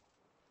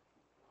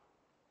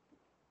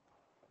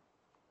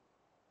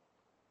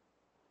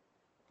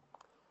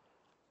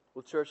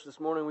Well, church, this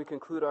morning we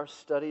conclude our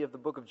study of the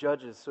book of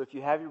Judges. So if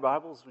you have your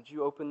Bibles, would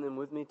you open them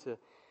with me to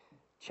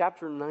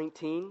chapter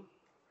 19?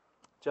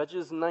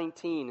 Judges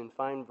 19 and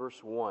find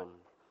verse 1.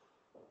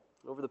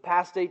 Over the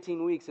past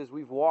 18 weeks, as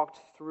we've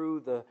walked through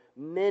the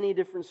many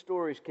different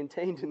stories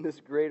contained in this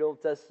great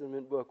Old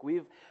Testament book,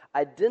 we've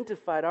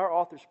identified our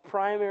author's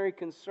primary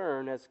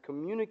concern as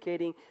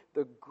communicating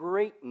the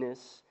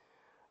greatness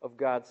of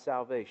God's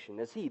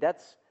salvation. As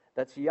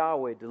that's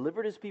Yahweh,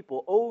 delivered His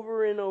people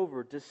over and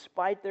over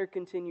despite their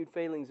continued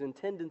failings and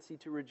tendency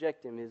to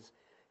reject Him,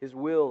 His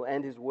will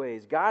and His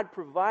ways. God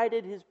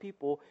provided His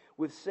people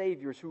with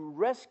saviors who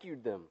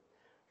rescued them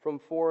from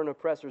foreign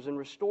oppressors and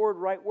restored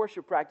right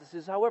worship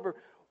practices. However,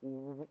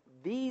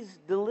 these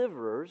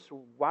deliverers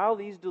or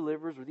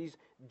these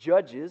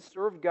judges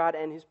served God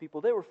and His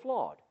people, they were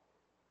flawed.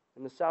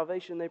 And the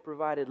salvation they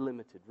provided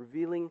limited,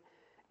 revealing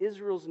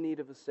Israel's need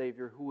of a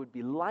Savior who would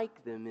be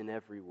like them in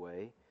every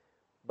way,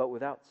 but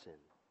without sin.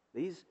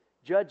 These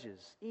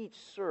judges each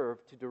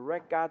served to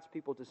direct God's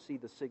people to see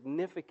the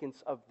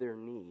significance of their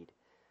need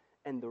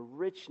and the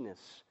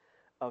richness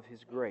of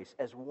His grace,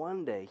 as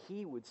one day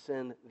He would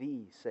send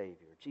the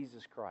Savior,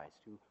 Jesus Christ,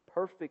 who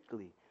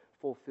perfectly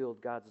fulfilled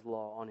God's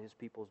law on His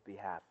people's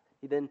behalf.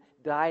 He then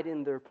died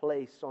in their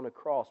place on a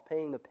cross,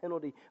 paying the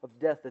penalty of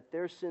death that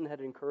their sin had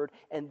incurred,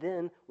 and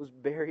then was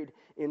buried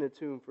in a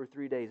tomb for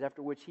 3 days,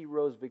 after which He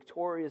rose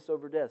victorious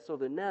over death, so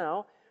that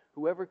now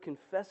whoever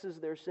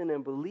confesses their sin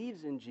and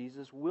believes in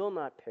Jesus will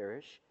not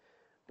perish,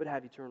 but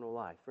have eternal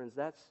life. Friends,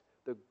 that's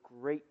the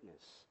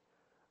greatness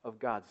of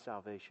God's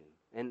salvation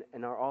and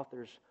our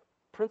author's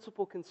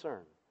principal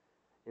concern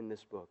in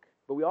this book.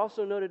 But we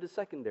also noted a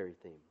secondary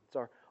theme. It's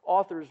our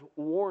author's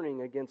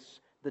warning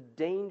against the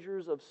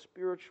dangers of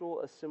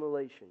spiritual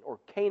assimilation, or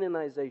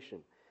Canaanization,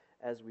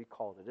 as we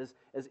called it.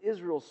 As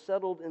Israel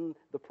settled in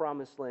the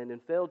Promised Land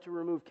and failed to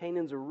remove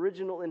Canaan's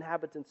original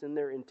inhabitants in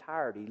their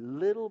entirety,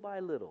 little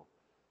by little,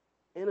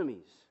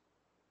 enemies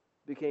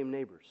became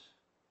neighbors,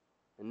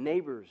 and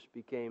neighbors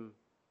became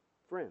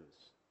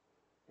friends,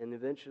 and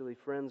eventually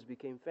friends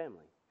became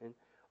family. And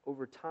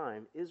over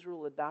time,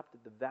 Israel adopted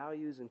the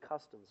values and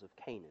customs of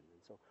Canaan.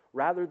 And so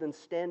rather than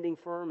standing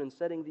firm and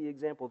setting the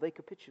example, they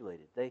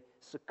capitulated. They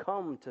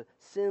succumbed to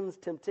sin's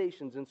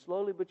temptations, and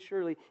slowly but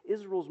surely,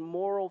 Israel's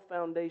moral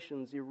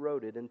foundations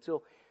eroded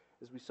until,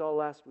 as we saw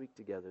last week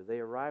together, they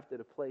arrived at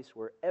a place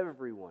where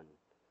everyone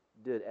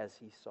did as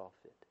he saw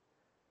fit.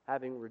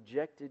 Having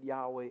rejected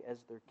Yahweh as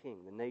their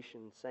king, the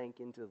nation sank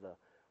into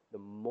the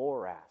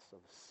morass of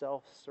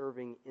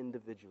self-serving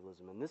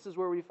individualism. And this is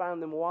where we find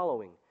them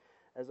wallowing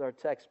as our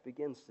text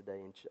begins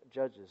today in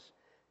Judges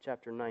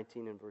chapter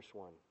 19 and verse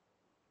 1.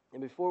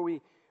 And before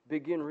we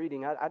begin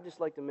reading, I'd just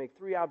like to make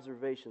 3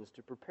 observations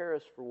to prepare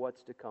us for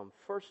what's to come.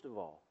 First of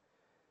all,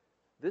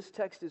 this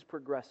text is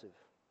progressive.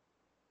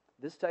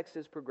 This text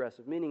is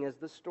progressive, meaning as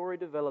the story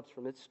develops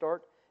from its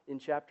start in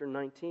chapter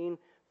 19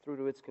 through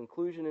to its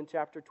conclusion in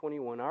chapter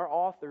 21, our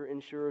author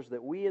ensures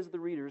that we as the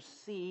readers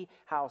see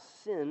how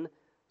sin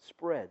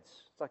spreads.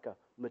 It's like a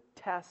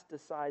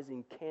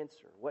metastasizing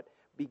cancer. What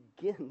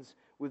begins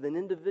with an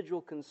individual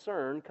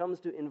concern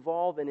comes to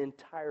involve an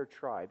entire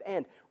tribe.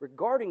 And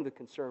regarding the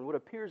concern, what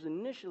appears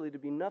initially to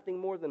be nothing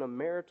more than a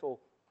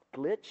marital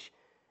glitch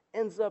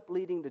ends up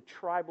leading to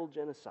tribal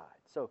genocide.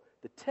 So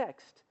the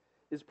text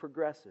is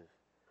progressive.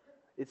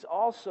 It's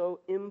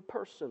also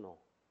impersonal.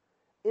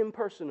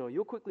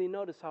 You'll quickly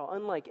notice how,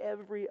 unlike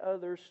every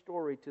other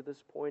story to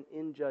this point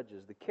in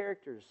Judges, the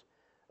characters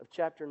of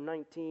chapter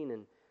 19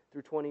 and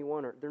through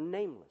 21 they're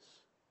nameless.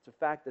 It's a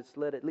fact that's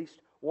led at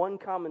least one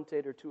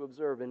commentator to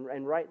observe,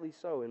 and rightly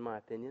so in my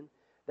opinion,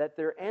 that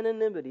their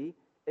anonymity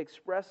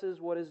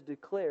expresses what is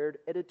declared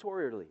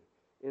editorially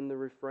in the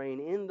refrain,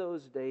 "In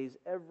those days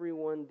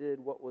everyone did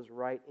what was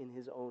right in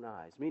his own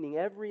eyes," meaning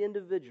every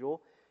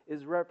individual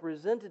is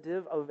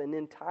representative of an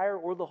entire,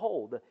 or the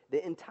whole,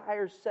 the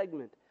entire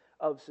segment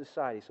of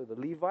society. So the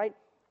Levite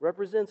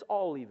represents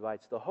all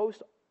Levites, the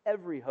host,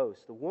 every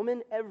host, the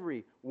woman,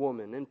 every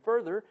woman. And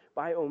further,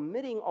 by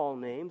omitting all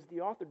names, the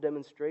author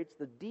demonstrates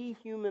the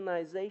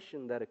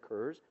dehumanization that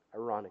occurs,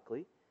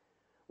 ironically,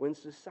 when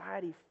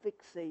society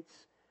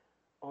fixates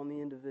on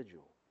the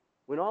individual.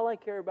 When all I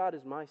care about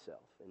is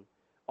myself, and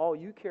all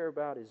you care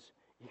about is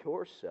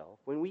yourself,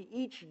 when we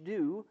each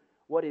do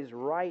what is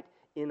right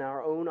in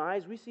our own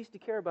eyes, we cease to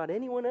care about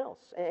anyone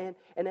else. And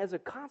as a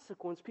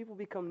consequence, people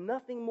become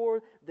nothing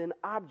more than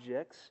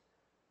objects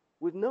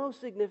with no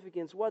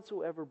significance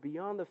whatsoever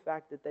beyond the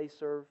fact that they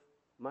serve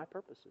my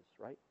purposes,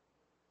 right?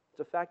 It's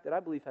a fact that I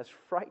believe has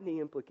frightening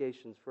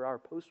implications for our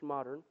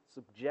postmodern,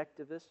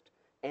 subjectivist,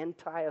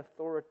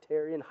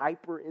 anti-authoritarian,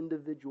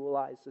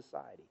 hyper-individualized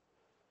society.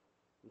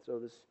 And so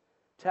this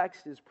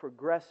text is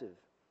progressive,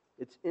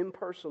 it's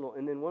impersonal,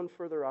 and then one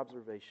further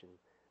observation.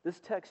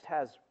 This text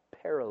has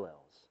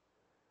parallels.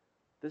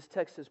 This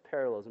text has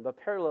parallels. And by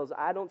parallels,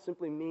 I don't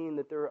simply mean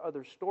that there are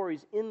other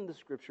stories in the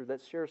Scripture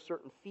that share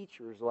certain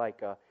features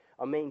like a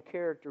main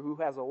character who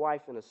has a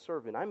wife and a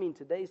servant. I mean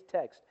today's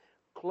text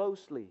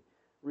closely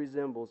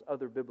resembles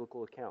other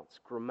biblical accounts,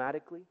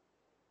 grammatically,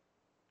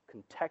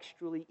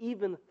 contextually,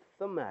 even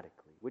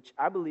thematically, which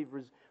I believe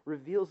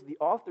reveals the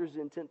author's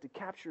intent to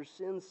capture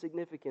sin's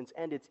significance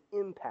and its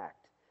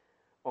impact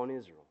on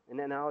Israel. And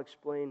then I'll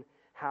explain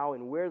how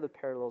and where the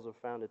parallels are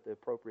found at the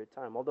appropriate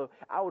time. Although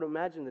I would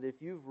imagine that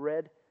if you've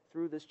read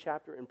through this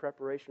chapter in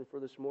preparation for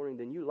this morning,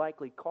 then you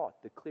likely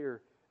caught the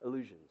clear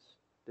allusions,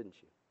 didn't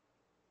you?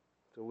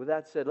 So with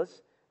that said,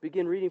 let's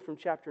begin reading from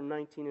chapter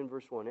 19 and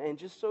verse 1. And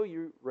just so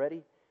you're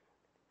ready,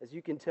 as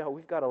you can tell,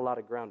 we've got a lot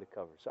of ground to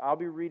cover. So I'll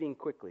be reading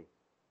quickly,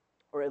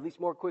 or at least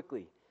more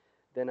quickly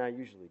than I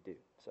usually do.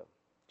 So,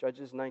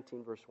 Judges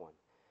 19, verse 1.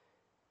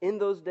 In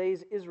those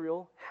days,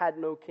 Israel had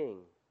no king.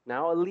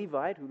 Now a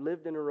Levite who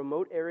lived in a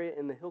remote area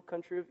in the hill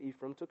country of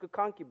Ephraim took a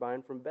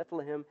concubine from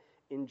Bethlehem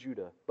in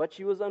Judah, but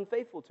she was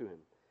unfaithful to him.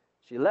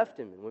 She left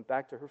him and went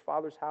back to her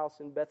father's house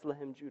in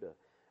Bethlehem, Judah.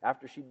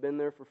 After she'd been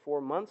there for 4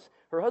 months,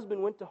 her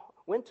husband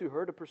went to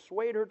her to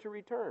persuade her to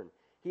return.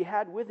 He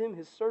had with him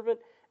his servant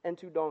and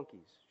 2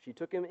 donkeys. She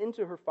took him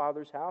into her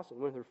father's house, and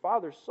when her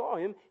father saw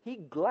him, he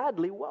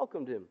gladly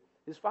welcomed him.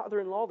 His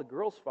father-in-law, the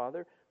girl's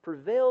father,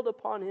 prevailed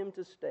upon him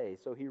to stay,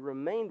 so he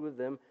remained with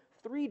them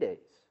 3 days,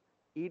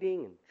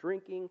 eating and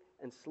drinking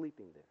and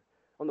sleeping there.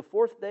 On the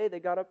 4th day, they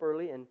got up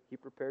early, and he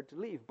prepared to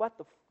leave. But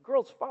the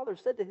girl's father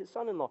said to his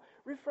son-in-law,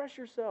 "Refresh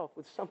yourself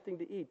with something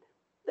to eat,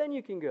 then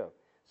you can go."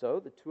 So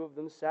the 2 of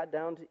them sat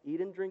down to eat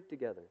and drink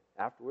together.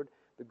 Afterward,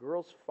 the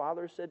girl's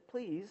father said,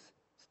 "Please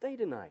stay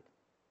tonight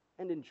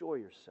and enjoy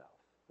yourself."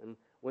 And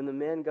when the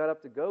man got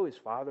up to go, his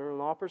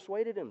father-in-law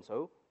persuaded him,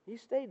 so he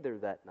stayed there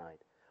that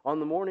night. On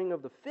the morning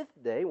of the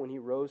 5th day, when he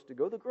rose to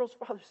go, the girl's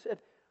father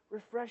said,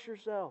 "Refresh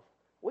yourself.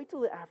 Wait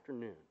till the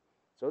afternoon."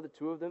 So the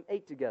 2 of them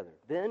ate together.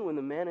 Then when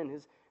the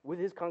man with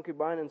his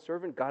concubine and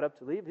servant got up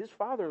to leave, his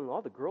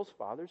father-in-law, the girl's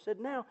father, said,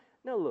 Now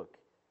look,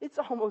 it's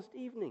almost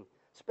evening.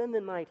 Spend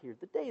the night here.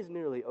 The day is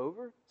nearly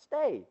over.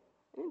 Stay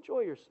and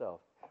enjoy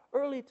yourself.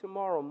 Early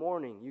tomorrow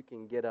morning you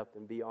can get up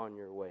and be on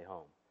your way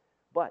home."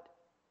 But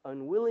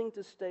unwilling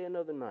to stay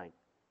another night,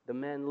 the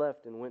man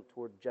left and went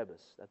toward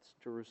Jebus, that's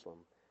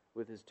Jerusalem,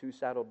 with his 2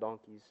 saddled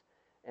donkeys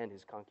and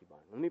his concubine.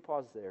 Let me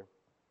pause there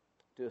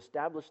to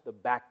establish the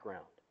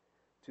background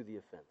to the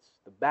offense.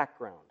 The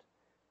background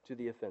to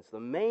the offense. The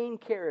main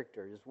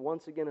character is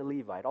once again a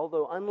Levite,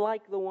 although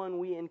unlike the one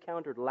we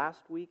encountered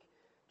last week,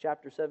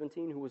 chapter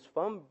 17, who was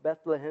from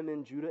Bethlehem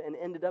in Judah and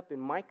ended up in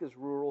Micah's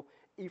rural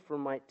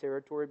Ephraimite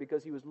territory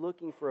because he was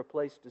looking for a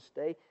place to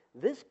stay,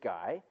 this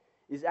guy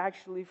is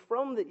actually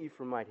from the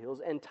Ephraimite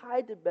hills and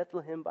tied to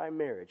Bethlehem by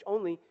marriage.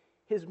 Only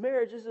his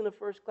marriage isn't a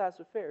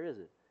first-class affair, is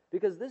it?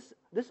 Because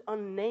this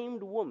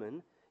unnamed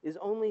woman is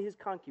only his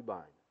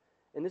concubine.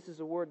 And this is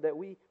a word that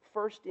we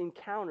first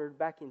encountered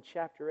back in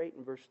chapter 8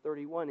 and verse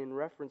 31 in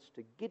reference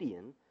to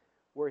Gideon,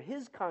 where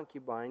his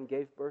concubine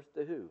gave birth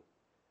to who?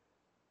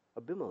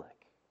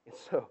 Abimelech. And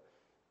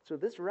so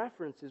this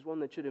reference is one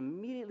that should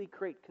immediately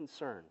create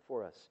concern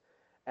for us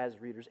as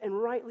readers, and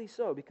rightly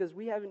so, because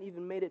we haven't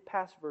even made it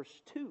past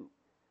verse 2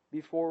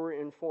 before we're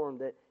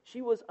informed that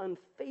she was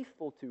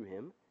unfaithful to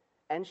him,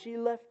 and she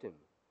left him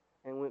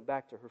and went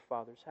back to her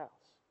father's house.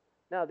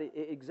 Now, the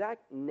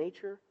exact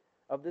nature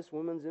of this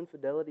woman's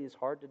infidelity is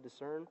hard to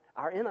discern.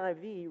 Our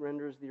NIV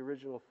renders the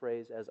original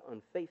phrase as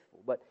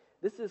unfaithful, but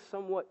this is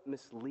somewhat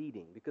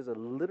misleading because a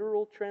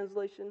literal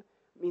translation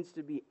means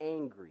to be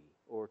angry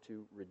or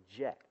to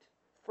reject.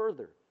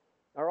 Further,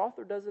 our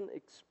author doesn't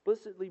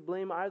explicitly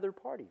blame either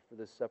party for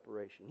this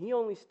separation. He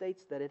only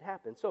states that it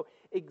happened. So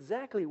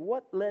exactly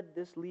what led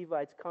this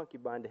Levite's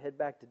concubine to head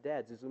back to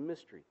Dad's is a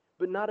mystery,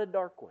 but not a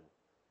dark one.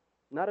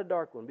 Not a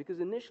dark one, because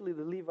initially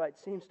the Levite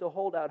seems to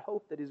hold out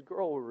hope that his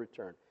girl will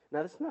return.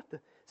 Now, that's not the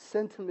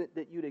sentiment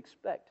that you'd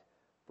expect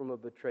from a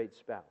betrayed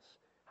spouse.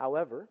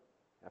 However,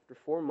 after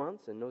 4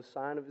 months and no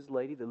sign of his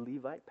lady, the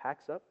Levite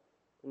packs up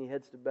and he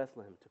heads to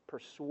Bethlehem to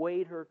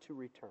persuade her to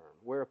return.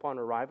 Where upon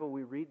arrival,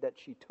 we read that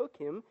she took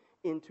him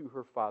into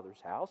her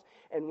father's house,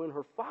 and when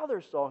her father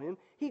saw him,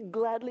 he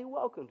gladly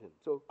welcomed him.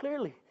 So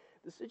clearly,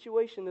 the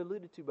situation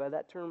alluded to by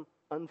that term,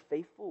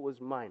 unfaithful, was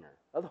minor.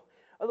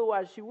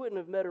 Otherwise, she wouldn't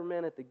have met her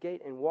man at the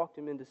gate and walked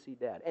him in to see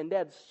Dad. And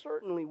Dad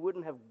certainly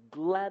wouldn't have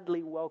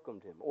gladly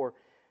welcomed him or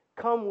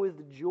come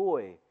with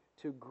joy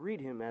to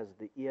greet him, as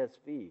the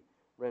ESV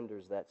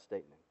renders that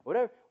statement.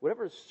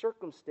 Whatever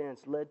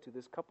circumstance led to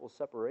this couple's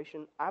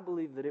separation, I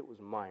believe that it was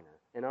minor.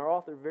 And our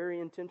author very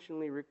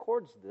intentionally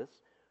records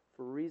this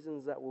for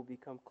reasons that will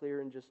become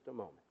clear in just a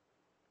moment.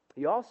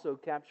 He also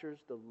captures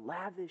the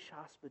lavish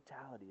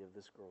hospitality of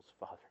this girl's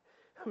father.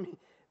 I mean,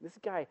 this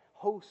guy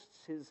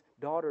hosts his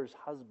daughter's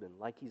husband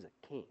like he's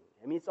a king.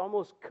 I mean, it's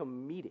almost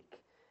comedic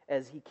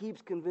as he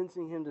keeps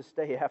convincing him to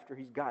stay after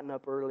he's gotten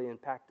up early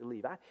and packed to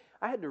leave. I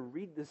had to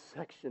read this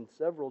section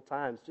several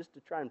times just to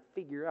try and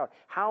figure out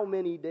how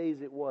many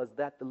days it was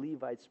that the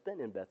Levite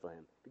spent in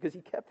Bethlehem, because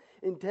he kept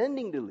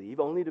intending to leave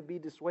only to be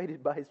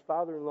dissuaded by his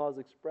father-in-law's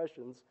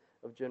expressions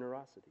of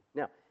generosity.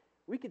 Now,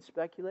 we could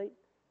speculate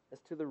as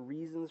to the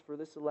reasons for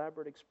this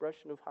elaborate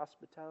expression of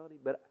hospitality,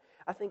 but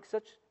I think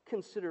such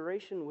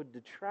consideration would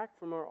detract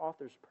from our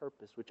author's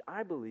purpose, which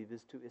I believe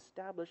is to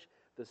establish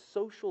the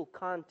social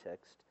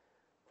context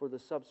for the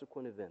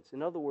subsequent events.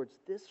 In other words,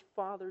 this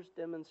father's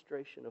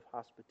demonstration of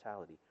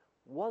hospitality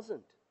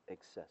wasn't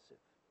excessive.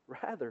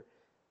 Rather,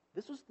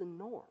 this was the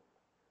norm.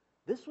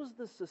 This was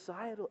the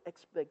societal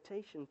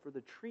expectation for the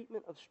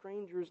treatment of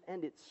strangers,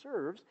 and it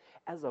serves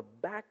as a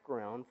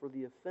background for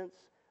the offense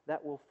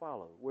that will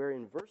follow, where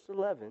in verse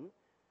 11,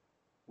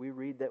 we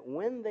read that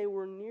when they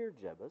were near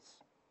Jebus,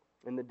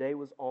 and the day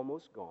was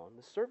almost gone,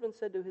 the servant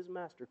said to his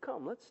master,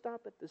 "Come, let's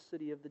stop at the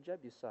city of the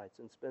Jebusites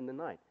and spend the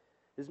night."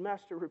 His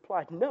master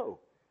replied, "No,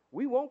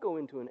 we won't go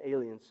into an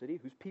alien city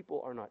whose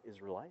people are not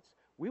Israelites.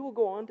 We will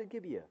go on to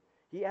Gibeah."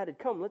 He added,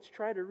 "Come, let's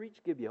try to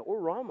reach Gibeah or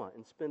Ramah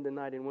and spend the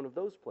night in one of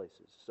those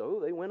places." So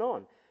they went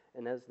on,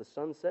 and as the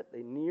sun set,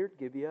 they neared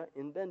Gibeah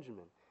in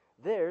Benjamin.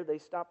 There they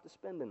stopped to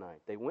spend the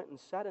night. They went and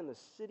sat in the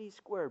city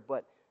square,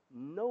 but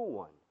no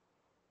one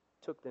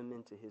took them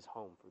into his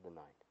home for the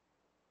night.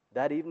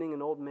 That evening,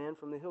 an old man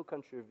from the hill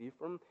country of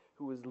Ephraim,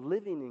 who was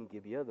living in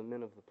Gibeah, the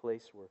men of the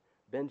place were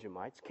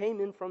Benjamites, came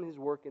in from his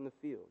work in the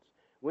fields.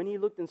 When he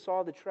looked and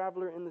saw the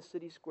traveler in the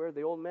city square,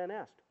 the old man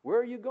asked, "Where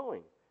are you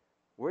going?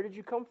 Where did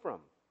you come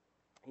from?"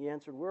 He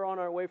answered, "We're on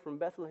our way from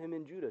Bethlehem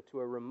in Judah to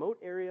a remote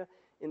area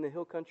in the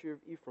hill country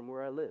of Ephraim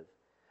where I live.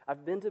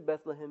 I've been to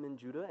Bethlehem in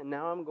Judah, and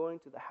now I'm going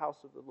to the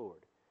house of the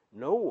Lord.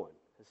 No one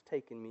has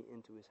taken me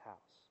into his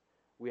house.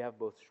 We have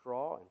both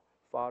straw and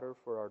fodder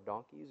for our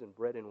donkeys and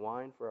bread and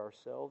wine for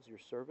ourselves, your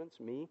servants,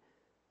 me,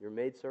 your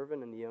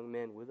maidservant, and the young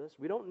man with us.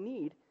 We don't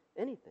need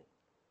anything.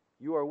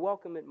 You are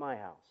welcome at my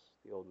house,"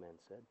 the old man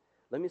said.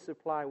 "Let me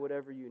supply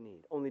whatever you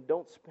need. Only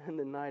don't spend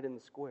the night in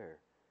the square."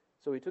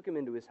 So he took him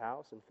into his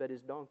house and fed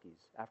his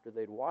donkeys. After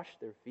they'd washed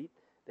their feet,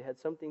 they had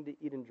something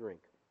to eat and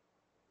drink.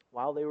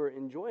 While they were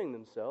enjoying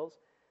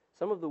themselves,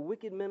 some of the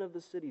wicked men of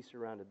the city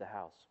surrounded the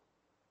house.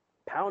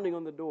 Pounding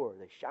on the door,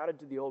 they shouted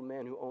to the old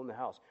man who owned the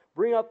house,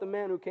 "Bring out the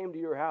man who came to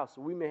your house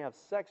so we may have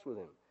sex with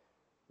him."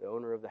 The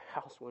owner of the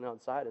house went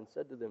outside and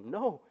said to them,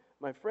 "No,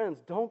 my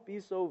friends, don't be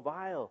so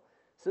vile.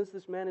 Since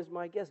this man is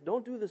my guest,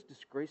 don't do this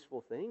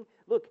disgraceful thing.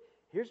 Look,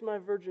 here's my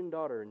virgin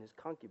daughter and his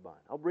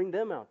concubine. I'll bring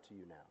them out to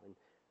you now, and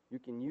you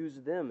can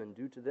use them and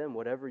do to them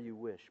whatever you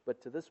wish. But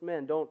to this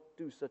man, don't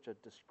do such a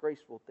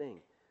disgraceful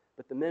thing."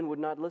 But the men would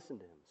not listen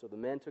to him. So the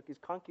man took his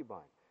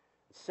concubine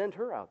and sent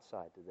her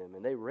outside to them.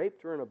 And they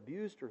raped her and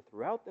abused her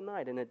throughout the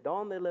night. And at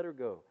dawn they let her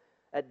go.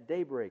 At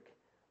daybreak,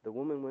 the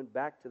woman went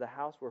back to the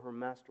house where her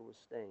master was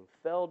staying,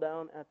 fell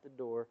down at the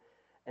door,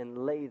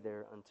 and lay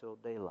there until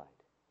daylight.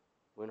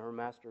 When her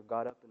master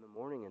got up in the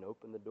morning and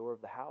opened the door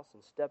of the house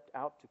and stepped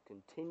out to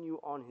continue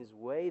on his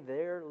way,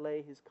 there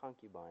lay his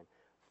concubine,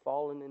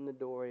 fallen in the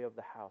doorway of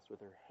the house with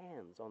her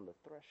hands on the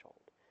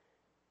threshold.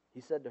 He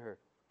said to her,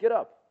 "Get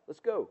up, let's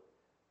go."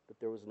 But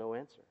there was no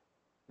answer.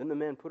 Then the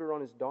man put her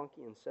on his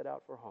donkey and set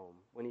out for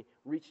home. When he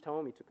reached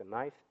home, he took a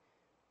knife,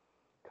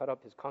 cut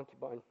up his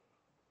concubine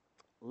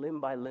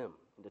limb by limb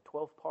into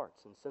 12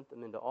 parts and sent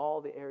them into all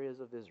the areas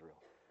of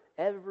Israel.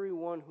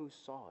 Everyone who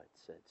saw it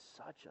said,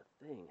 "Such a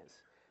thing has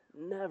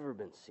never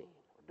been seen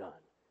or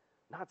done,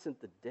 not since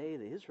the day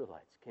the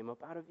Israelites came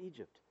up out of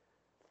Egypt.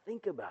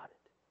 Think about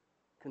it.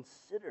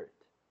 Consider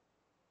it.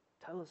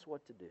 Tell us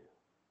what to do."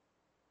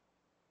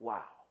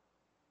 Wow.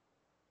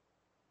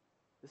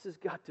 This has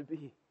got to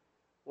be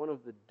one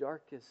of the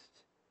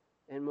darkest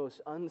and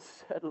most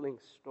unsettling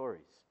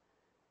stories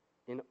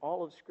in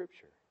all of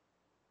Scripture.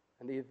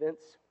 And the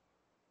events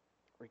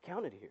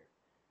recounted here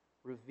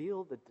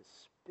reveal the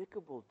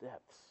despicable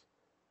depths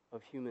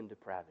of human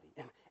depravity.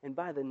 And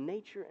by the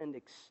nature and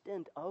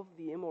extent of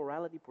the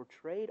immorality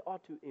portrayed,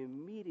 ought to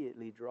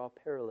immediately draw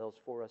parallels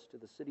for us to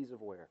the cities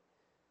of where?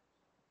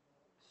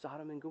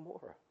 Sodom and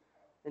Gomorrah.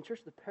 And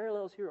church, the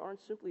parallels here aren't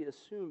simply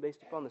assumed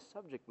based upon the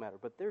subject matter,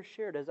 but they're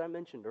shared, as I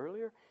mentioned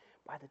earlier,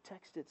 by the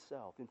text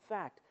itself. In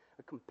fact,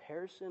 a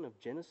comparison of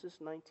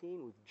Genesis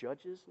 19 with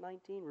Judges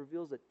 19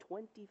 reveals that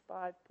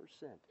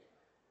 25%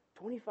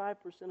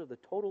 of the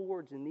total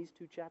words in these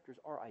two chapters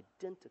are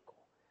identical,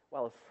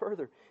 while a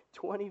further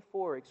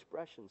 24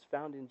 expressions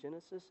found in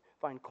Genesis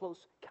find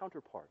close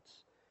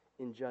counterparts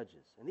in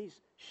Judges. And these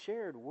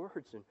shared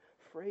words and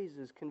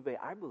phrases convey,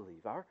 I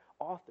believe, our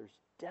author's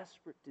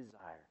desperate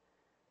desire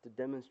to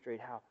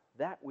demonstrate how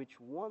that which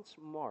once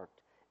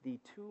marked the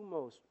two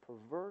most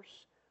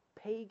perverse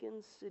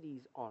pagan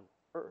cities on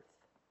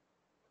earth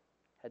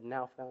had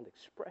now found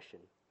expression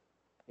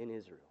in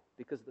Israel.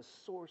 Because the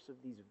source of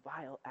these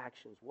vile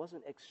actions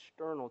wasn't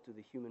external to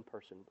the human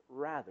person, but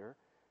rather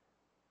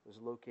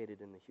was located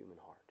in the human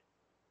heart.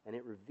 And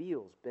it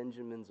reveals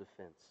Benjamin's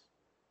offense.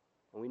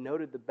 And we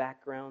noted the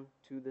background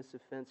to this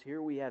offense.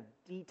 Here we have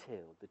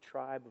detailed the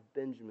tribe of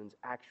Benjamin's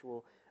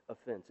actual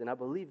offense. And I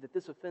believe that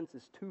this offense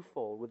is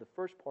twofold, with the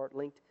first part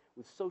linked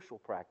with social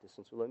practice.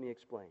 And so let me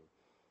explain.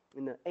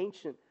 In the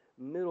ancient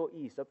Middle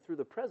East, up through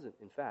the present,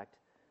 in fact,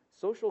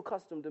 social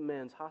custom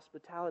demands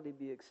hospitality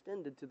be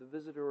extended to the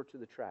visitor or to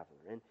the traveler.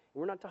 And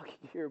we're not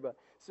talking here about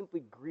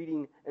simply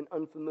greeting an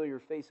unfamiliar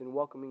face and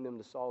welcoming them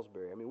to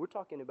Salisbury. I mean, we're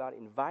talking about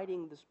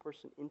inviting this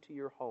person into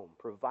your home,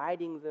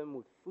 providing them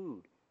with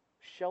food,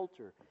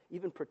 shelter,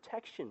 even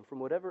protection from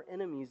whatever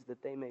enemies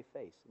that they may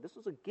face. This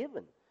was a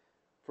given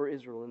for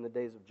Israel in the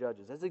days of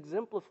Judges, as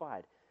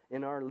exemplified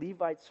in our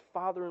Levite's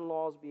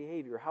father-in-law's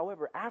behavior.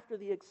 However, after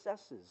the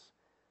excesses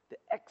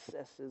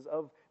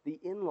of the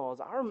in-laws,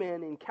 our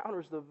man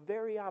encounters the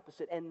very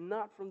opposite, and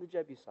not from the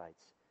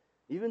Jebusites.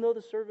 Even though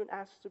the servant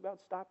asks about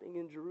stopping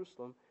in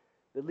Jerusalem,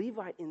 the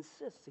Levite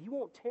insists he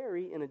won't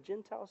tarry in a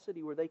Gentile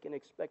city where they can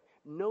expect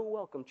no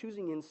welcome,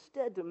 choosing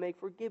instead to make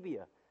for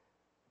Gibeah,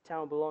 a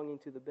town belonging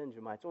to the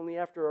Benjamites. Only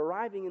after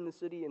arriving in the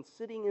city and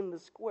sitting in the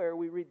square,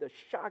 we read the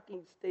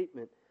shocking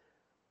statement,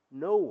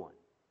 no one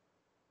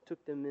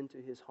took them into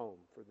his home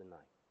for the night.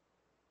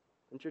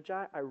 And church,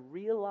 I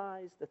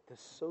realize that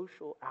this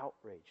social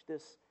outrage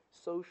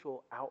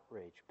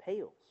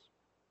pales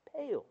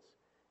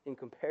in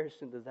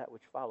comparison to that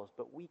which follows.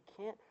 But we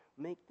can't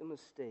make the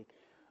mistake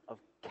of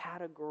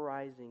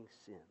categorizing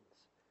sins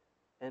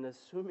and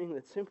assuming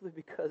that simply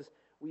because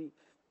we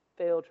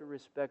fail to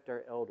respect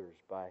our elders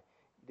by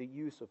the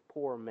use of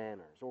poor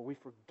manners, or we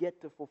forget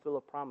to fulfill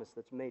a promise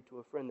that's made to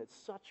a friend, that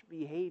such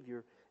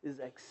behavior is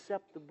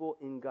acceptable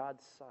in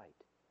God's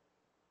sight.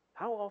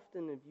 How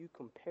often have you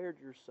compared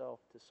yourself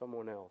to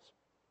someone else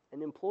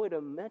and employed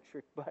a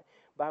metric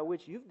by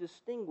which you've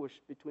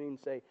distinguished between,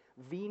 say,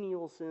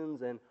 venial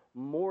sins and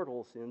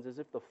mortal sins, as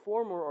if the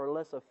former are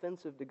less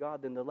offensive to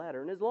God than the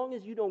latter? And as long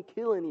as you don't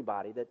kill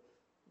anybody that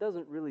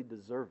doesn't really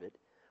deserve it,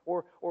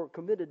 or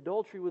commit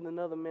adultery with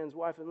another man's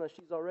wife unless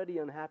she's already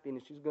unhappy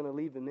and she's going to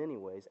leave him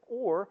anyways,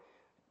 or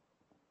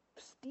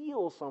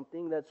steal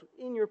something that's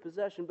in your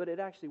possession, but it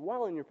actually,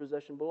 while in your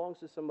possession, belongs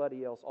to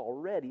somebody else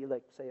already,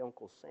 like, say,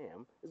 Uncle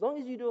Sam. As long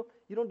as you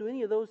don't do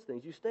any of those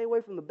things, you stay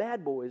away from the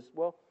bad boys,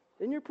 well,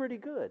 then you're pretty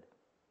good.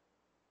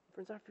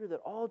 Friends, I fear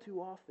that all too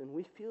often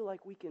we feel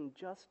like we can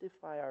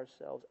justify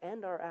ourselves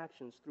and our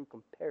actions through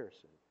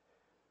comparison,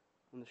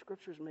 when the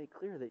Scriptures make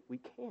clear that we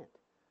can't.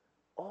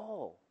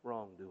 All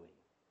wrongdoing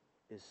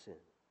is sin,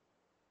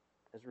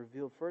 as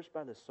revealed first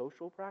by the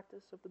social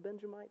practice of the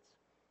Benjamites,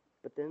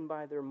 but then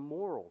by their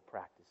moral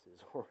practices,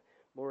 or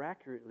more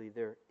accurately,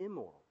 their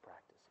immoral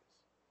practices.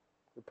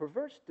 The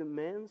perverse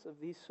demands of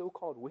these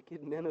so-called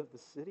wicked men of the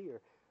city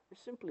are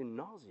simply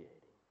nauseating.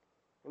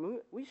 I mean,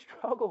 we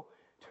struggle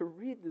to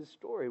read this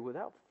story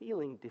without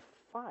feeling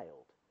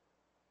defiled,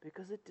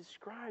 because it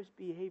describes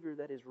behavior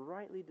that is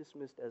rightly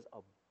dismissed as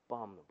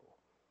abominable.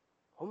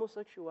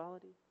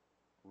 Homosexuality,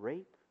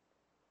 rape,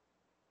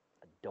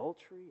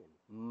 adultery,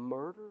 and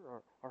murder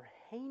are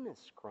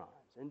heinous crimes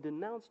and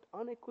denounced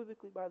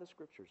unequivocally by the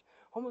Scriptures.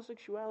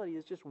 Homosexuality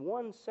is just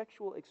one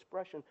sexual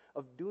expression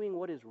of doing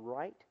what is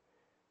right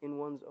in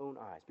one's own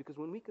eyes. Because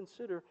when we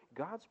consider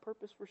God's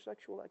purpose for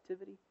sexual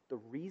activity, the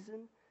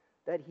reason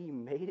that He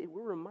made it,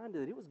 we're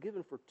reminded that it was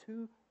given for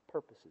two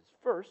purposes.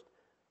 First,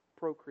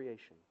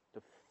 procreation,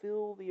 to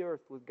fill the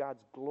earth with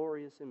God's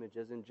glorious image,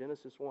 as in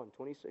Genesis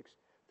 1:26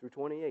 through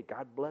 28.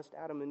 God blessed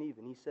Adam and Eve,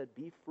 and He said,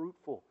 "Be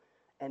fruitful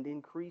and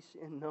increase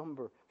in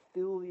number,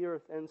 fill the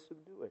earth and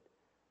subdue it."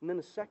 And then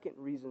the second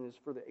reason is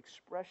for the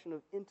expression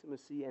of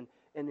intimacy and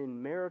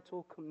in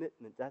marital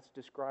commitment. That's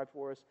described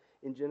for us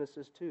in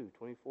Genesis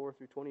 2:24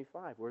 through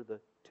 25, where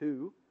the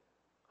two,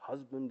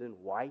 husband and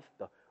wife,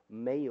 the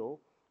male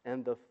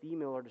and the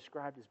female, are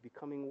described as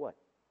becoming what?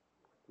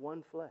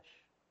 One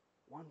flesh.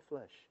 One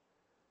flesh.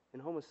 In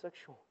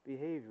homosexual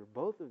behavior,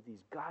 both of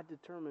these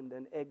God-determined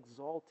and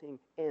exalting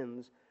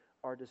ends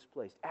are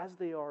displaced, as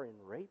they are in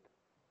rape,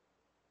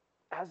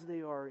 as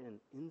they are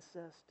in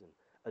incest and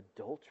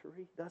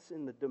adultery. Thus,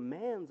 in the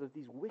demands of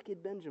these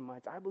wicked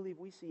Benjamites, I believe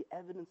we see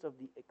evidence of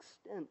the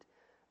extent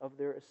of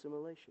their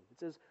assimilation. It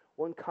says,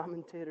 one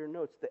commentator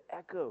notes, the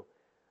echo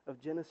of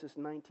Genesis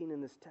 19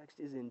 in this text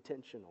is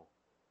intentional.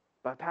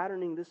 By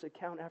patterning this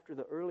account after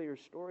the earlier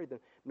story, the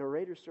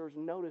narrator serves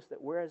notice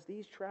that whereas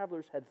these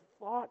travelers had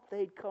thought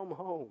they'd come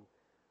home,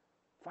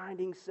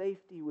 finding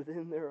safety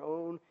within their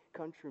own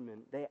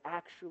countrymen, they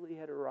actually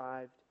had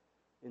arrived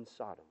in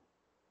Sodom.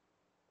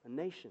 A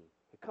nation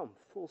had come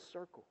full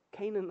circle.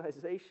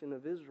 Canaanization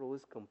of Israel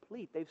is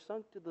complete. They've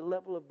sunk to the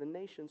level of the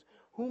nations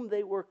whom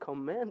they were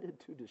commanded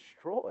to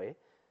destroy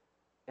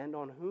and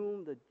on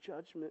whom the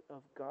judgment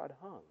of God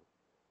hung.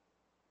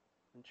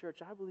 And church,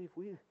 I believe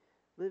we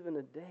live in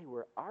a day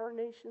where our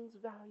nation's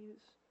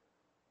values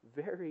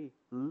vary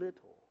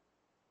little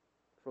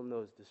from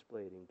those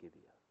displayed in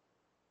Gibeah.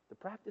 The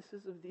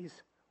practices of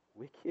these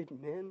wicked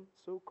men,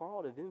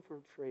 so-called, have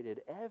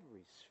infiltrated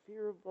every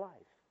sphere of life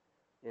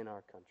in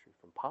our country,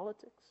 from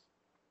politics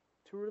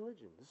to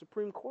religion. The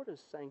Supreme Court has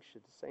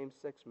sanctioned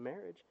same-sex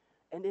marriage,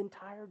 and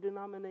entire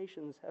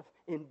denominations have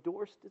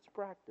endorsed its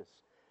practice.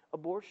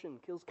 Abortion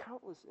kills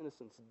countless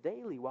innocents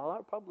daily, while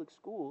our public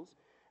schools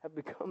have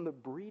become the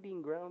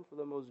breeding ground for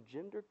the most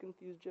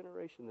gender-confused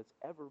generation that's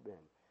ever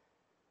been.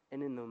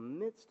 And in the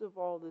midst of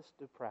all this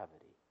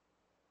depravity,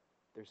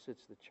 there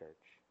sits the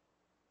church,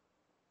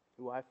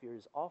 who I fear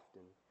is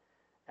often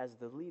as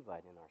the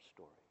Levite in our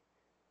story,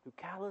 who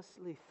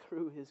callously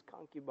threw his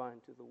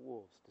concubine to the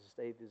wolves to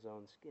save his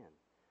own skin.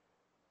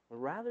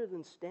 And rather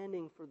than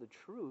standing for the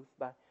truth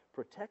by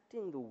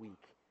protecting the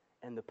weak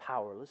and the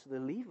powerless, the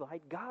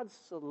Levite, God's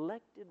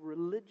selected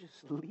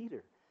religious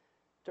leader,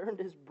 turned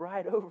his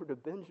bride over to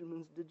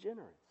Benjamin's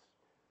degenerates.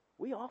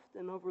 We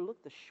often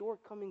overlook the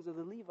shortcomings of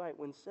the Levite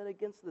when set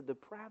against the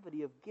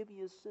depravity of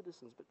Gibeah's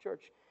citizens. But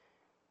church,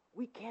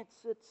 we can't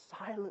sit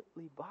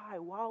silently by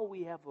while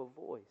we have a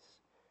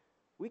voice.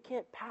 We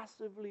can't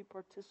passively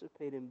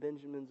participate in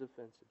Benjamin's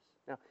offenses.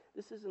 Now,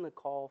 this isn't a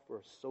call for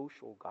a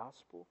social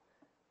gospel,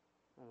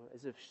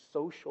 as if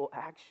social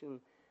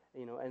action,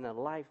 and a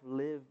life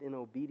lived in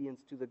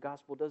obedience to the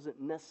gospel doesn't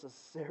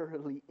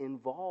necessarily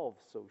involve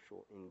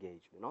social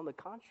engagement. On the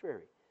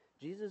contrary,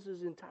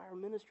 Jesus' entire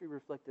ministry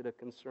reflected a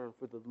concern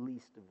for the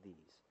least of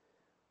these,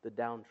 the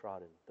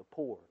downtrodden, the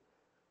poor,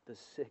 the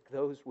sick,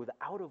 those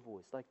without a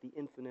voice, like the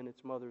infant in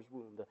its mother's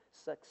womb, the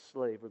sex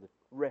slave or the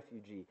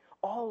refugee.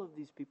 All of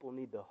these people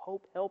need the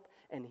hope, help,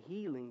 and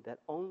healing that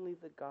only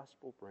the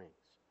gospel brings.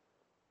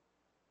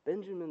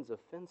 Benjamin's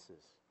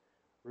offenses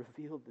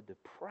revealed the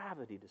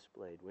depravity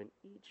displayed when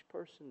each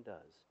person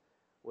does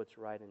what's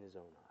right in his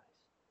own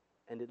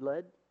eyes. And it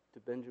led to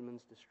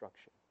Benjamin's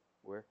destruction,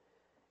 where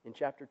in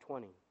chapter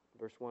 20,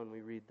 verse 1,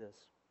 we read this.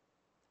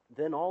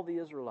 Then all the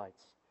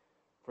Israelites,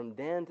 from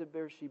Dan to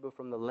Beersheba,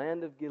 from the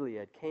land of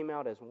Gilead, came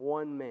out as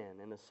one man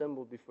and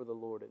assembled before the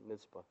Lord at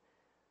Mizpah.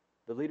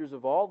 The leaders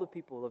of all the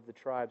people of the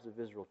tribes of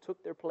Israel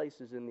took their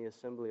places in the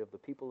assembly of the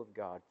people of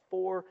God,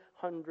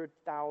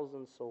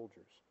 400,000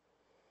 soldiers,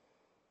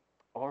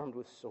 armed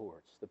with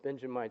swords. The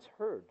Benjamites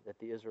heard that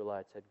the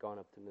Israelites had gone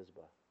up to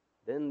Mizpah.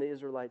 Then the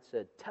Israelites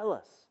said, "Tell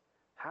us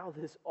how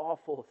this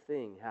awful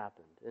thing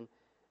happened." And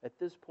at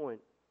this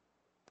point,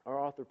 our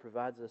author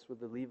provides us with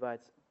the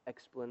Levites'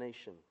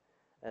 explanation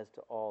as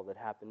to all that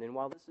happened. And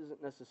while this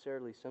isn't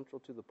necessarily central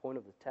to the point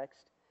of the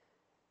text,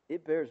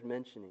 it bears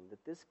mentioning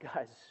that this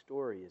guy's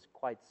story is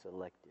quite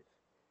selective.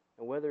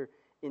 And whether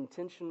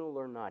intentional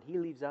or not, he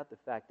leaves out the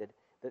fact that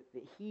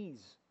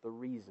he's the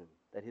reason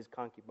that his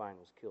concubine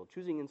was killed,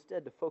 choosing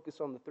instead to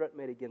focus on the threat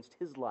made against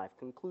his life,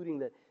 concluding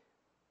that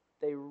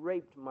they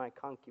raped my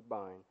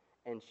concubine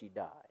and she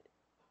died.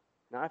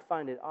 Now, I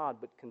find it odd,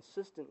 but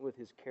consistent with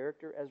his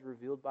character as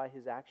revealed by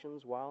his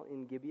actions while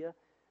in Gibeah,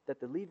 that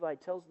the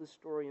Levite tells this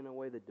story in a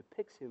way that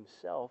depicts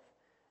himself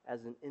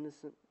as an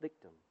innocent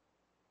victim.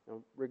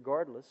 Now,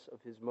 regardless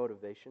of his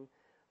motivation,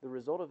 the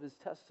result of his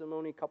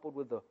testimony, coupled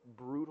with the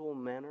brutal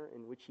manner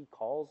in which he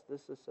calls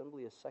this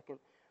assembly, a second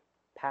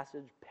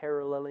passage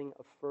paralleling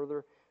a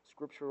further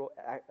scriptural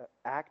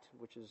act,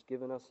 which is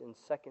given us in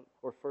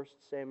 1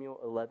 Samuel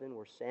 11,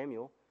 where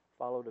Samuel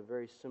followed a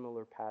very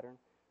similar pattern.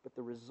 But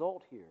the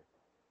result here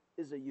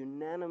is a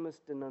unanimous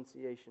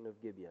denunciation of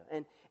Gibeah.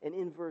 And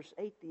in verse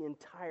 8, the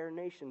entire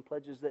nation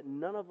pledges that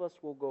none of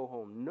us will go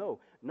home. No,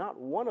 not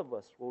one of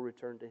us will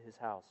return to his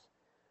house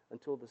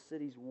until the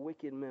city's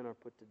wicked men are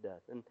put to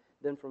death. And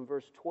then from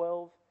verse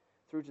 12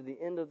 through to the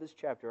end of this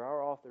chapter,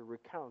 our author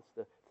recounts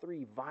the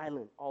 3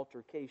 violent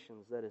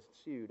altercations that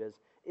ensued as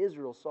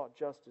Israel sought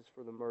justice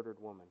for the murdered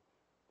woman.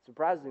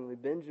 Surprisingly,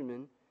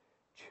 Benjamin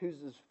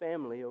chooses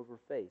family over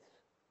faith,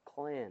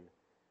 clan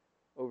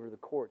over the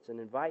courts, and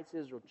invites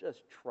Israel,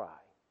 just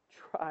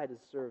try to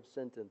serve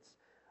sentence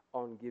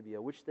on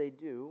Gibeah, which they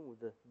do with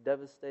the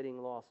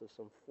devastating loss of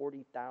some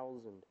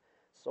 40,000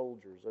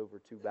 soldiers over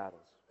 2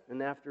 battles.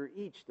 And after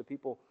each, the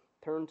people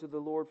turn to the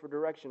Lord for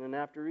direction, and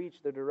after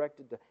each, they're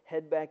directed to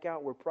head back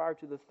out, where prior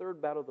to the 3rd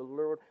battle,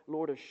 the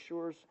Lord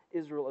assures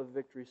Israel of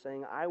victory,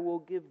 saying, "I will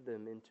give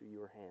them into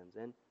your hands."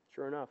 And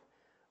sure enough,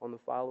 on the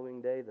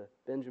following day, the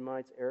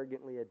Benjamites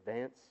arrogantly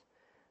advance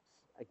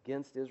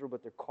against Israel,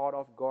 but they're caught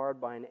off guard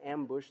by an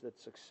ambush that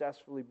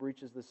successfully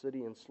breaches the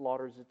city and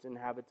slaughters its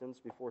inhabitants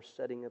before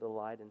setting it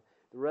alight. And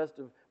the rest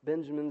of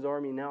Benjamin's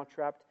army, now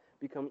trapped,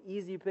 become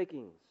easy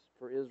pickings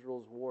for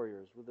Israel's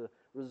warriors, with the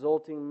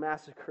resulting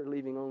massacre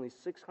leaving only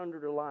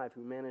 600 alive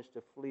who managed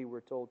to flee,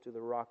 we're told, to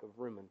the rock of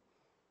Rimmon.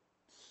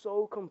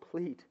 So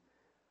complete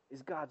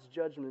is God's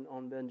judgment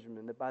on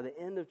Benjamin that by the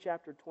end of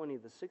chapter 20,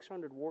 the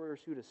 600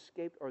 warriors who'd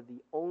escaped are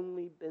the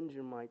only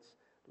Benjamites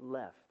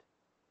left,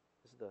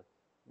 as the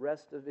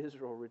rest of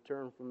Israel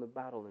returned from the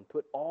battle and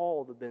put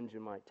all the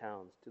Benjamite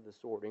towns to the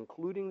sword,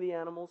 including the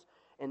animals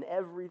and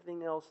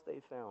everything else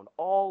they found.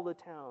 All the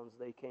towns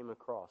they came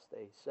across,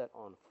 they set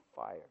on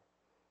fire.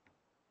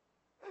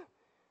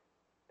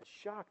 As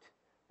shocked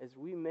as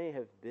we may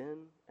have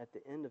been at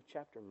the end of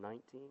chapter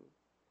 19,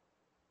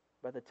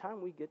 by the time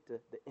we get to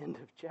the end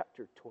of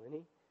chapter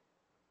 20,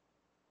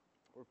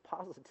 we're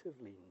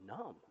positively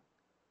numb,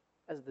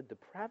 as the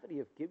depravity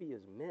of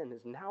Gibeah's men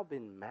has now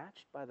been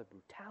matched by the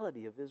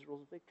brutality of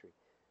Israel's victory.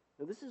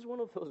 Now, this is one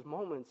of those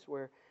moments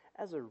where,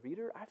 as a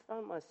reader, I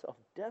found myself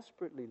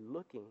desperately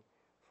looking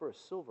for a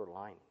silver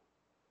lining,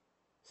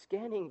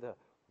 scanning the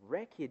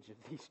wreckage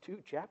of these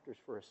 2 chapters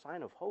for a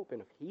sign of hope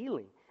and of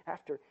healing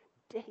after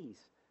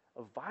days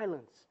of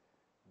violence,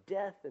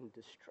 death, and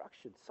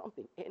destruction,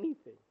 something,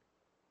 anything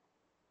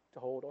to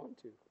hold on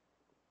to.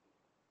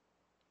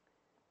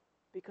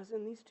 Because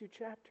in these 2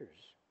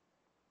 chapters,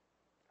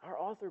 our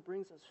author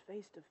brings us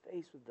face to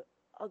face with the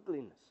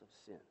ugliness of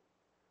sin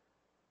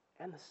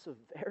and the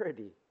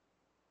severity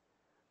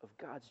of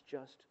God's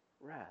just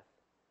wrath.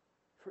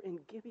 For in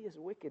Gibeah's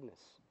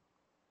wickedness,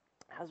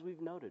 as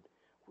we've noted,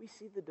 we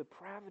see the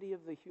depravity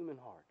of the human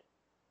heart.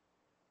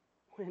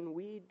 When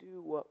we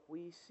do what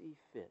we see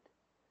fit,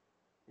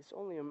 it's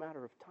only a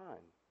matter of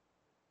time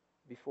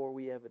before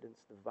we evidence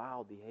the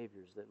vile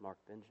behaviors that mark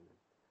Benjamin.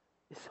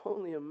 It's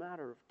only a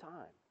matter of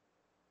time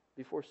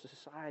before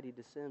society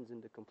descends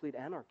into complete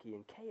anarchy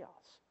and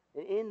chaos.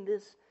 And in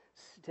this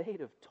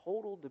state of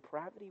total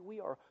depravity, we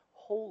are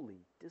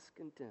wholly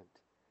discontent,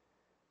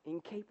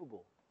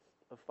 incapable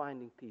of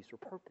finding peace or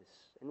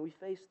purpose. And we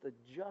face the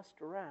just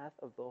wrath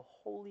of the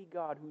holy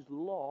God whose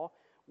law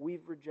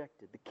we've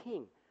rejected. The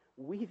king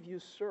we've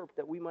usurped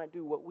that we might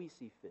do what we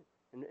see fit.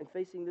 And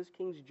facing this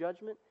king's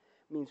judgment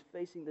means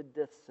facing the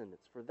death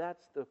sentence, for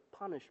that's the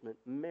punishment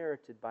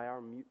merited by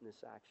our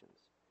mutinous actions.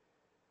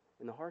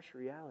 And the harsh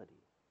reality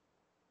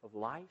of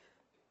life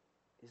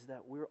is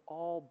that we're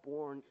all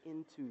born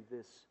into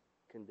this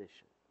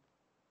condition.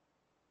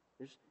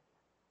 There's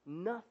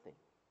nothing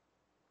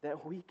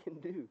that we can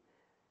do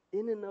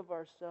in and of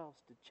ourselves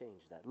to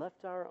change that.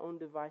 Left to our own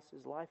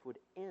devices, life would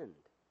end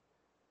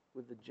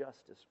with the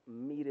justice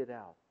meted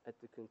out at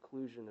the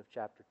conclusion of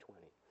chapter 20.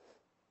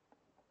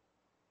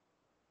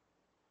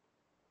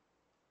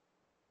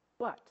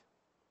 But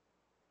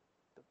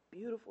the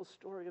beautiful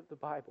story of the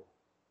Bible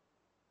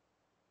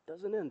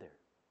doesn't end there,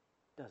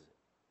 does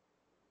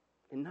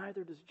it? And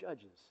neither does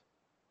Judges,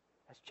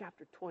 as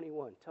chapter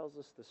 21 tells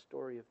us the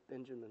story of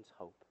Benjamin's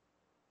hope.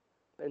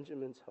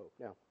 Benjamin's hope.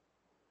 Now,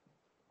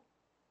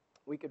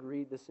 we could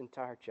read this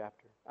entire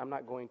chapter. I'm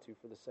not going to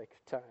for the sake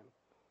of time.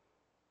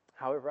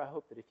 However, I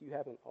hope that if you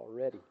haven't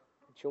already,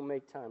 that you'll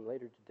make time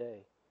later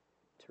today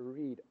to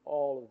read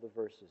all of the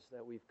verses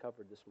that we've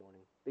covered this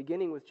morning,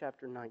 beginning with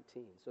chapter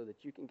 19, so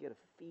that you can get a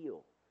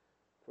feel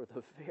for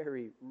the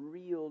very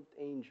real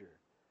danger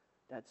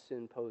that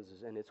sin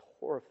poses and its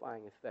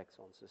horrifying effects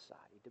on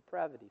society.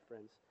 Depravity,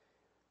 friends,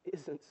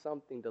 isn't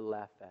something to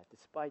laugh at,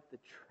 despite the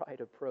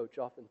trite approach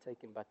often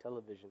taken by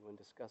television when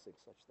discussing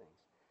such things.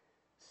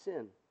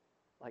 Sin,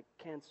 like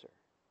cancer,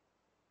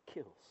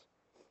 kills.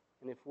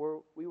 And if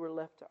we were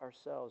left to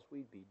ourselves,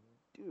 we'd be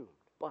doomed.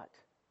 But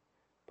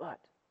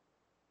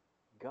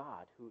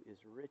God, who is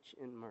rich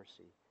in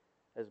mercy,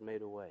 has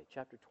made a way.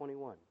 Chapter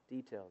 21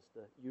 details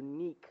the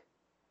unique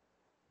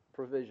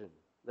provision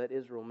that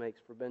Israel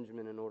makes for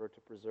Benjamin in order to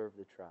preserve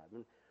the tribe.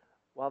 And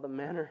while the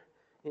manner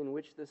in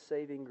which this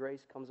saving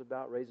grace comes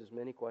about raises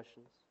many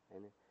questions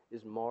and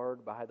is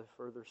marred by the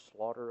further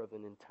slaughter of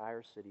an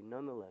entire city,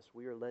 nonetheless,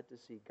 we are led to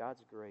see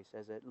God's grace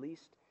as at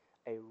least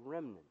a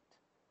remnant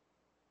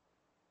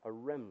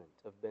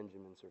of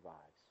Benjamin survives.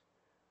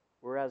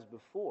 Whereas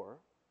before,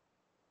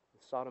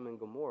 Sodom and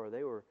Gomorrah,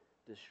 they were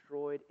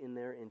destroyed in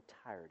their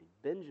entirety.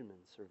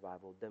 Benjamin's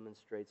survival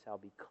demonstrates how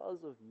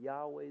because of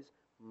Yahweh's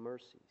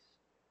mercies,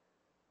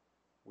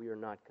 we are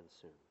not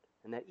consumed.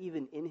 And that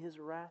even in his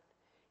wrath,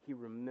 he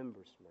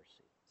remembers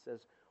mercy. It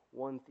says,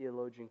 one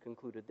theologian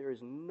concluded, there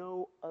is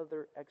no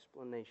other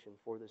explanation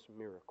for this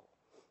miracle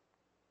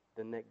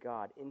than that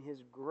God, in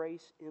his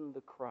grace in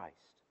the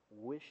Christ,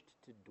 wished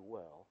to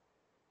dwell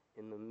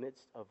in the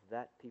midst of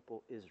that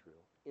people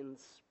Israel, in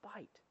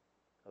spite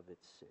of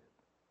its sin.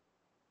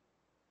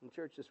 And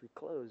church, as we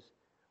close,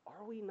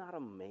 are we not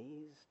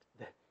amazed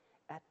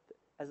that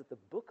as the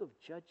book of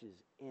Judges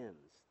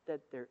ends,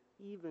 that there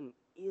even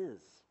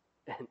is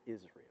an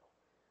Israel?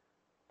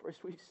 For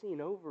as we've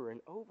seen over and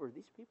over,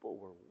 these people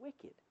were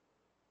wicked.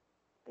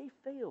 They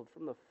failed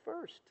from the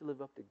first to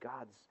live up to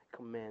God's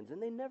commands,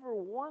 and they never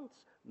once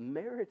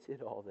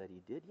merited all that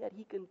he did, yet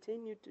he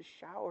continued to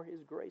shower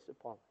his grace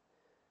upon them,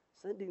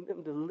 sending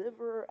them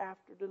deliverer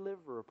after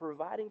deliverer,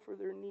 providing for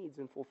their needs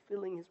and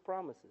fulfilling his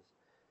promises.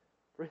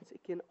 Friends,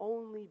 it can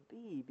only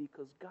be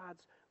because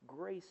God's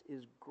grace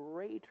is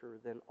greater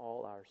than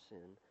all our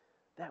sin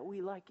that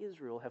we, like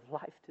Israel, have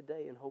life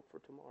today and hope for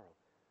tomorrow.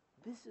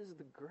 This is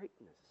the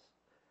greatness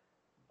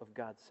of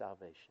God's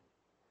salvation.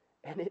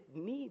 And it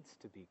needs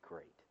to be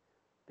great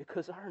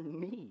because our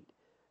need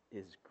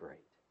is great.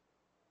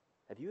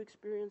 Have you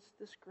experienced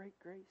this great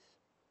grace?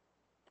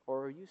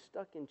 Or are you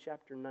stuck in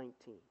chapter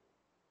 19,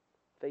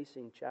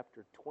 facing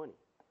chapter 20,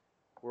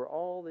 where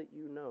all that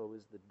you know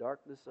is the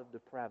darkness of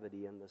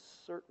depravity and the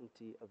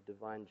certainty of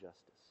divine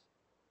justice?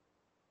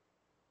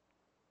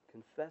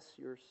 Confess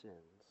your sins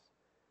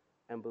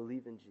and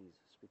believe in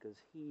Jesus, because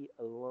he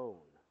alone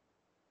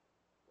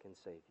can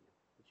save you.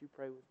 Would you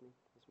pray with me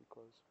as we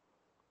close?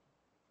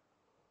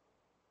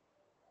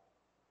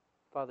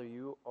 Father,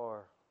 you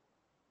are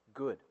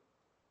good.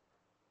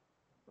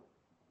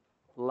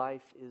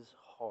 Life is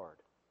hard.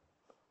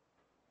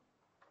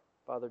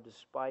 Father,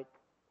 despite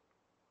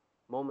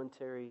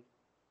momentary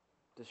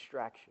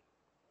distraction,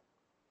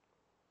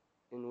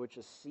 in which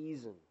a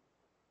season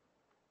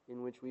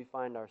in which we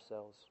find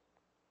ourselves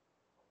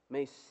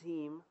may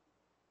seem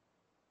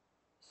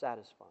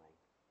satisfying,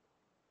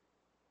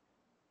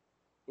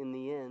 in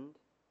the end,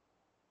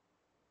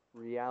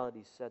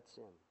 reality sets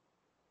in.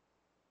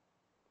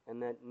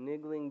 And that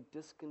niggling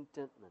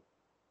discontentment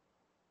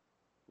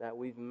that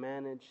we've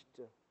managed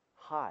to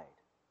hide,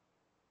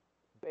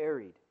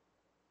 buried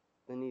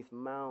beneath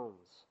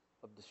mounds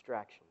of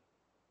distraction,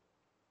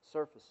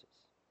 surfaces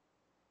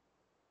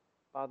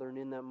Father, and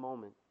in that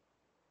moment,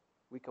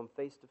 we come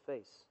face to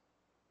face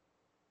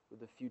with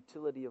the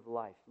futility of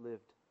life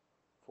lived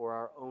for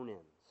our own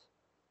ends,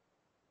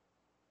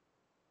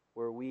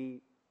 where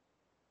we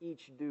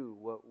each do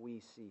what we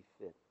see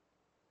fit.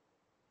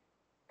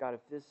 God,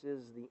 if this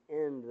is the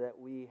end that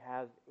we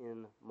have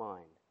in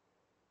mind,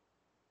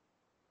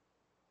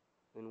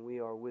 then we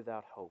are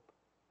without hope.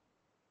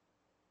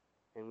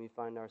 And we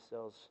find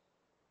ourselves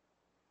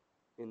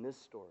in this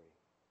story,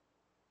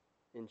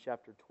 in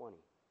chapter 20,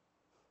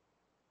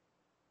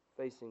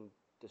 facing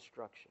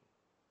destruction.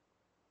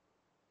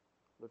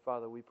 But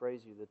Father, we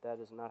praise you that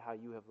that is not how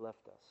you have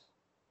left us.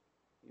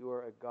 You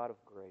are a God of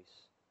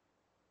grace,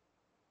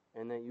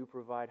 and that you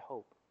provide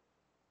hope,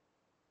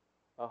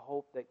 a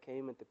hope that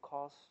came at the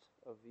cost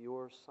of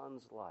your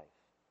Son's life,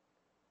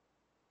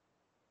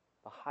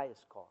 the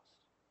highest cost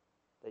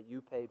that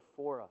you paid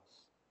for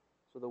us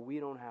so that we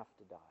don't have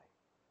to die.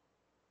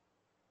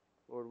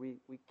 Lord,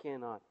 we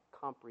cannot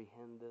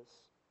comprehend this.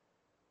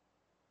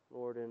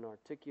 Lord, an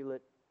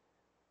articulate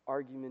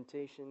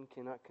argumentation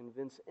cannot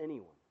convince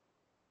anyone,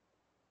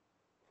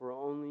 for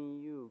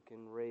only you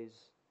can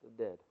raise the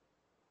dead.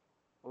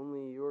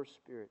 Only your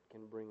Spirit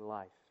can bring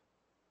life.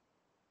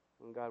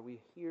 And God, we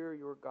hear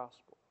your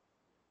gospel.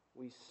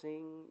 We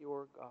sing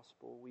your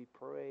gospel. We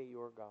pray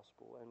your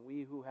gospel. And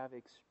we who have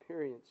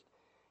experienced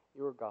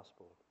your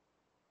gospel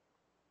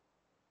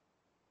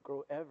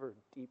grow ever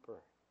deeper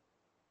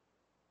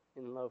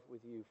in love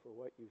with you for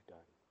what you've done.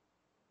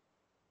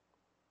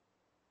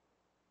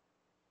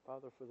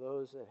 Father, for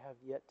those that have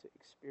yet to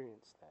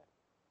experience that,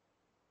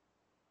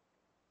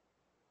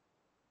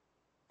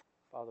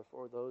 Father,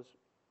 for those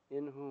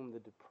in whom the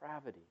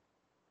depravity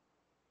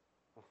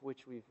of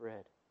which we've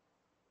read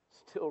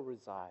still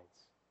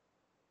resides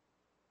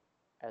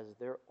as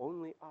their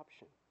only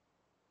option,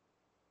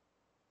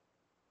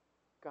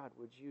 God,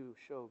 would you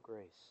show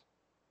grace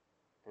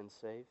and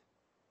save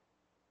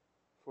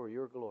for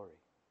your glory?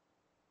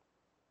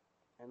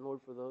 And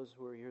Lord, for those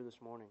who are here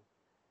this morning,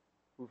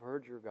 who've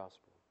heard your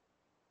gospel,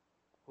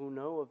 who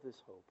know of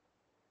this hope,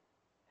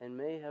 and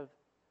may have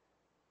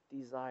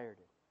desired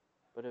it,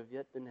 but have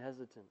yet been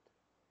hesitant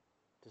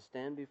to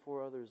stand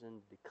before others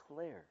and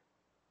declare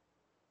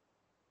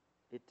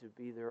it to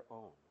be their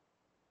own.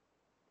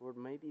 Lord,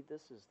 maybe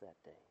this is that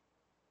day.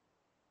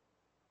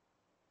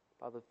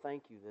 Father,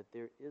 thank you that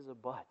there is a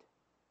but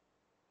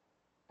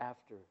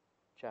after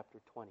chapter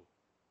 20,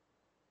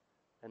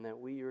 and that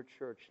we, your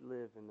church,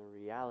 live in the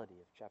reality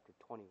of chapter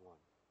 21.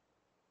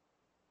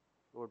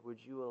 Lord, would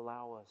you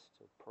allow us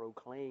to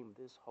proclaim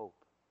this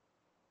hope?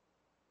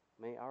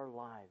 May our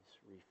lives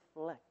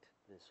reflect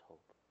this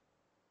hope.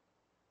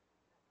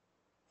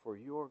 For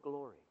your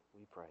glory,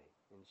 we pray,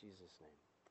 in Jesus' name.